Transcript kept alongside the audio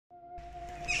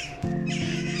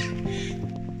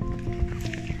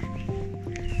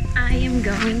I am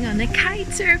going on a kite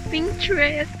surfing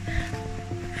trip.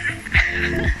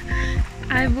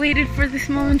 I've waited for this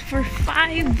moment for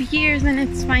 5 years and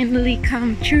it's finally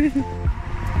come true. There's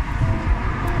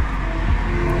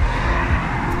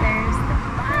the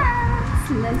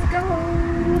bus. Let's go.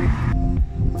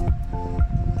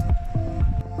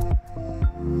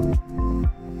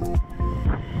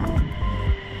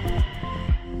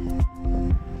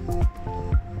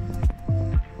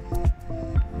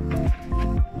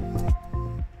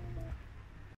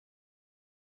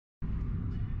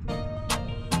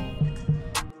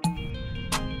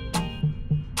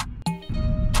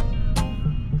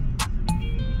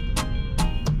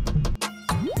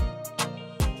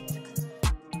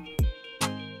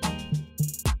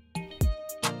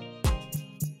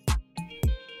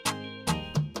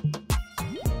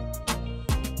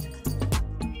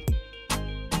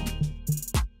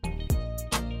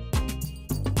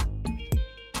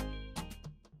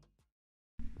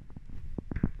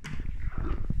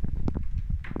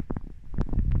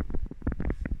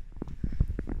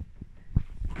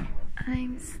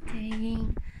 I'm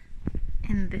staying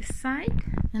in this side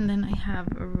and then I have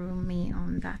a roomie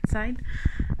on that side.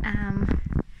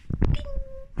 Ding!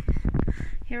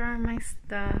 Here are my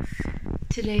stuff.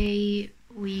 Today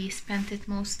we spent it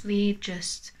mostly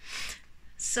just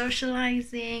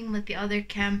socializing with the other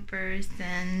campers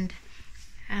and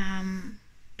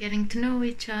getting to know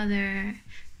each other,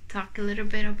 talk a little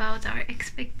bit about our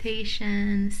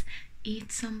expectations,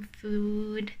 eat some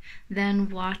food, then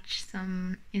watch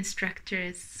some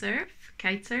instructors surf,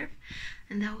 kite surf,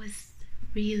 and that was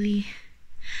really,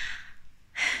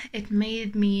 it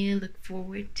made me look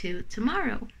forward to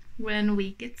tomorrow when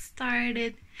we get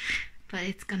started, but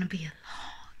it's gonna be a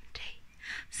long day,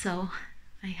 so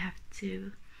I have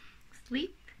to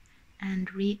sleep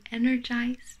and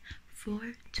re-energize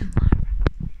for tomorrow.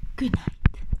 Good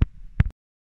night.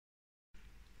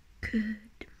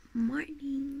 Good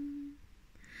morning.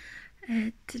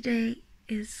 Today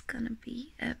is gonna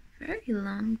be a very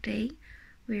long day.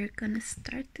 We're gonna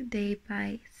start the day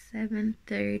by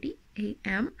 7:30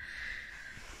 a.m.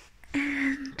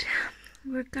 and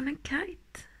we're gonna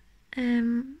kite.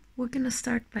 We're gonna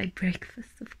start by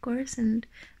breakfast, of course, and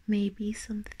maybe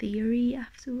some theory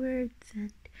afterwards,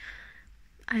 and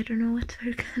I don't know what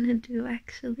we're gonna do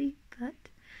actually, but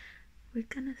we're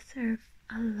gonna surf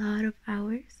a lot of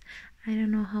hours. I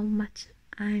don't know how much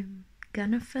I'm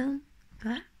gonna film,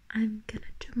 but I'm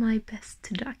gonna do my best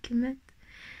to document,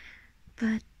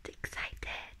 but excited.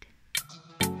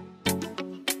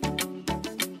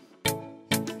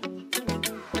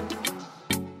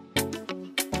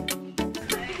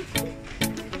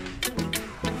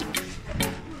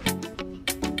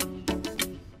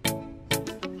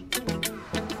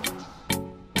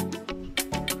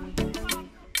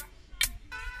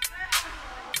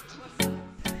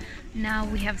 Now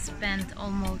we have spent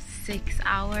almost 6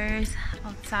 hours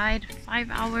outside,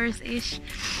 5 hours-ish,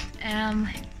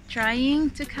 trying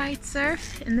to kite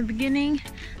surf. In the beginning,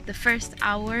 the first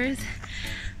hours,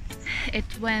 it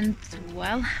went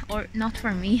well, or not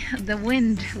for me. The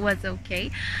wind was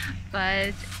okay,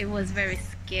 but it was very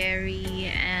scary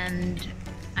and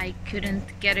I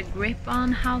couldn't get a grip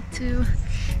on how to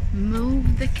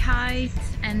move the kite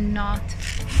and not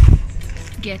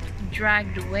get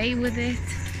dragged away with it.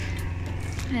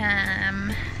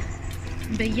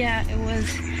 But yeah, it was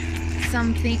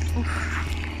something. Oh,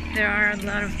 there are a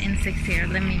lot of insects here,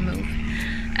 let me move.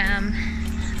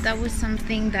 That was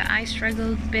something that I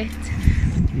struggled a bit,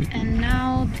 and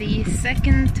now the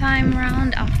second time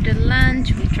round after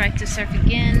lunch we tried to surf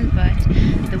again, but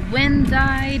the wind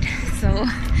died, so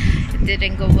it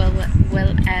didn't go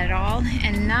well at all.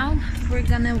 And now we're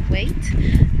gonna wait,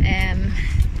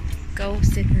 go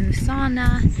sit in the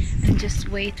sauna and just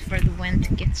wait for the wind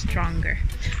to get stronger.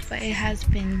 But it has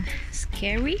been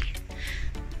scary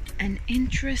and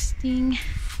interesting,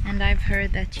 and I've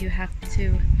heard that you have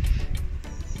to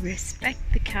respect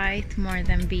the kite more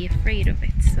than be afraid of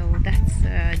it, so that's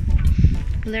a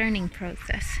learning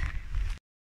process.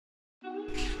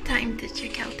 Time to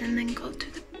check out and then go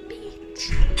to the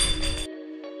beach.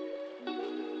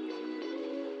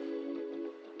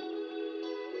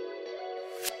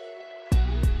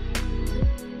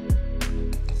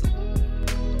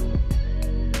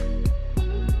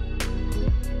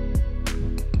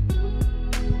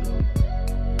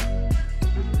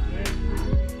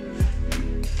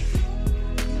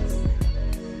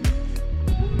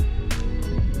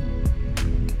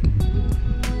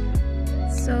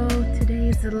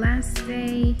 The last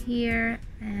day here,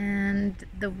 and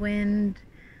the wind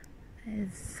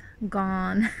is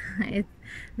gone.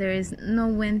 There is no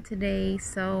wind today,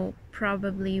 so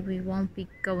probably we won't be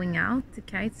going out to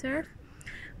kite surf,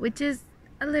 which is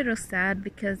a little sad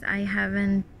because I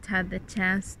haven't had the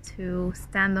chance to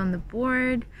stand on the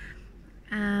board.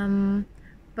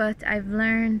 But I've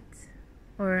learned,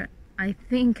 or I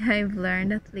think I've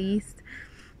learned at least,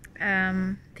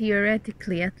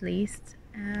 theoretically at least,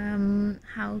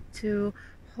 how to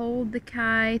hold the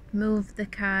kite, move the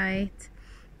kite,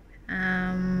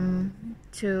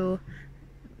 to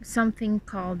something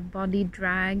called body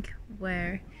drag,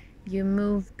 where you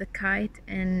move the kite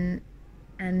in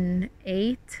an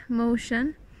 8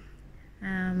 motion,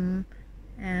 and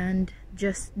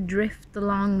just drift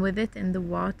along with it in the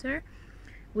water,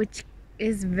 which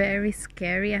is very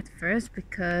scary at first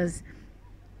because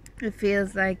it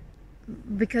feels like,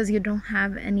 because you don't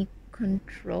have any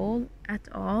control at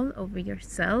all over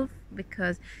yourself,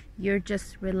 because you're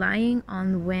just relying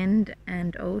on wind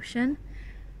and ocean,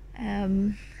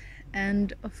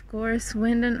 and of course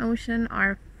wind and ocean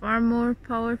are far more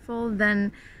powerful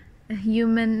than a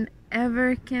human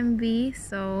ever can be.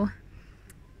 So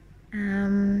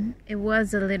it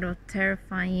was a little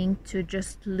terrifying to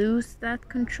just lose that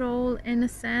control in a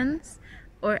sense,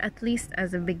 or at least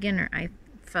as a beginner I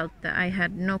felt that I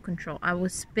had no control. I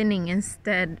was spinning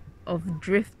instead of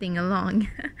drifting along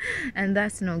and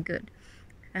that's no good.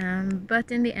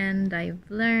 But in the end I've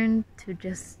learned to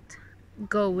just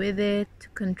go with it, to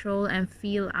control and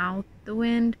feel out the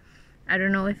wind. I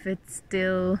don't know if it's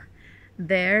still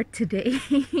there today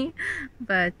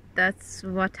but that's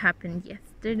what happened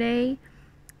yesterday.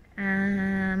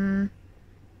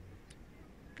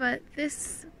 But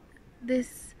this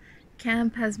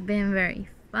camp has been very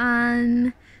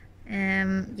fun.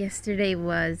 Yesterday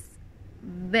was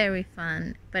very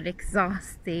fun but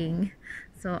exhausting,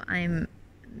 so I'm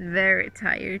very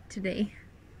tired today.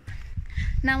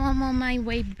 Now I'm on my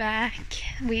way back.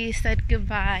 We said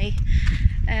goodbye.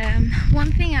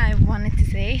 One thing I wanted to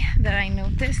say that I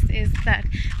noticed is that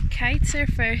kite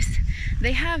surfers,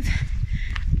 they have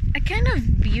a kind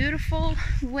of beautiful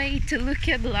way to look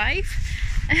at life.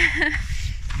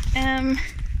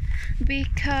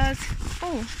 Because,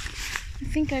 oh, I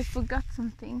think I forgot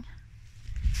something.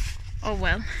 Oh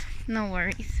well, no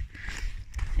worries,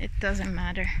 it doesn't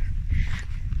matter.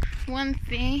 One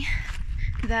thing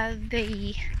that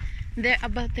they're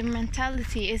about their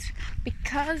mentality is,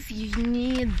 because you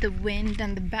need the wind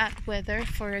and the bad weather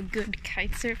for a good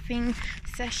kite surfing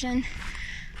session,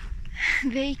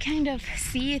 they kind of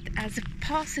see it as a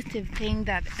positive thing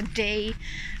that a day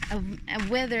of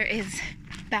weather is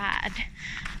bad.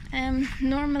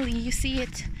 Normally you see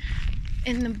it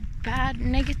in a bad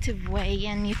negative way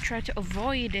and you try to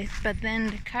avoid it, but then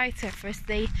the kite surfers,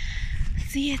 they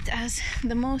see it as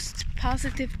the most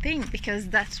positive thing because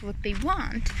that's what they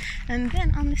want, and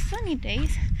then on the sunny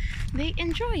days they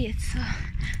enjoy it. So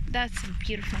that's a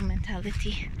beautiful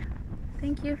mentality.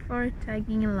 Thank you for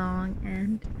tagging along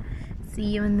and see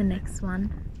you in the next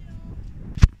one.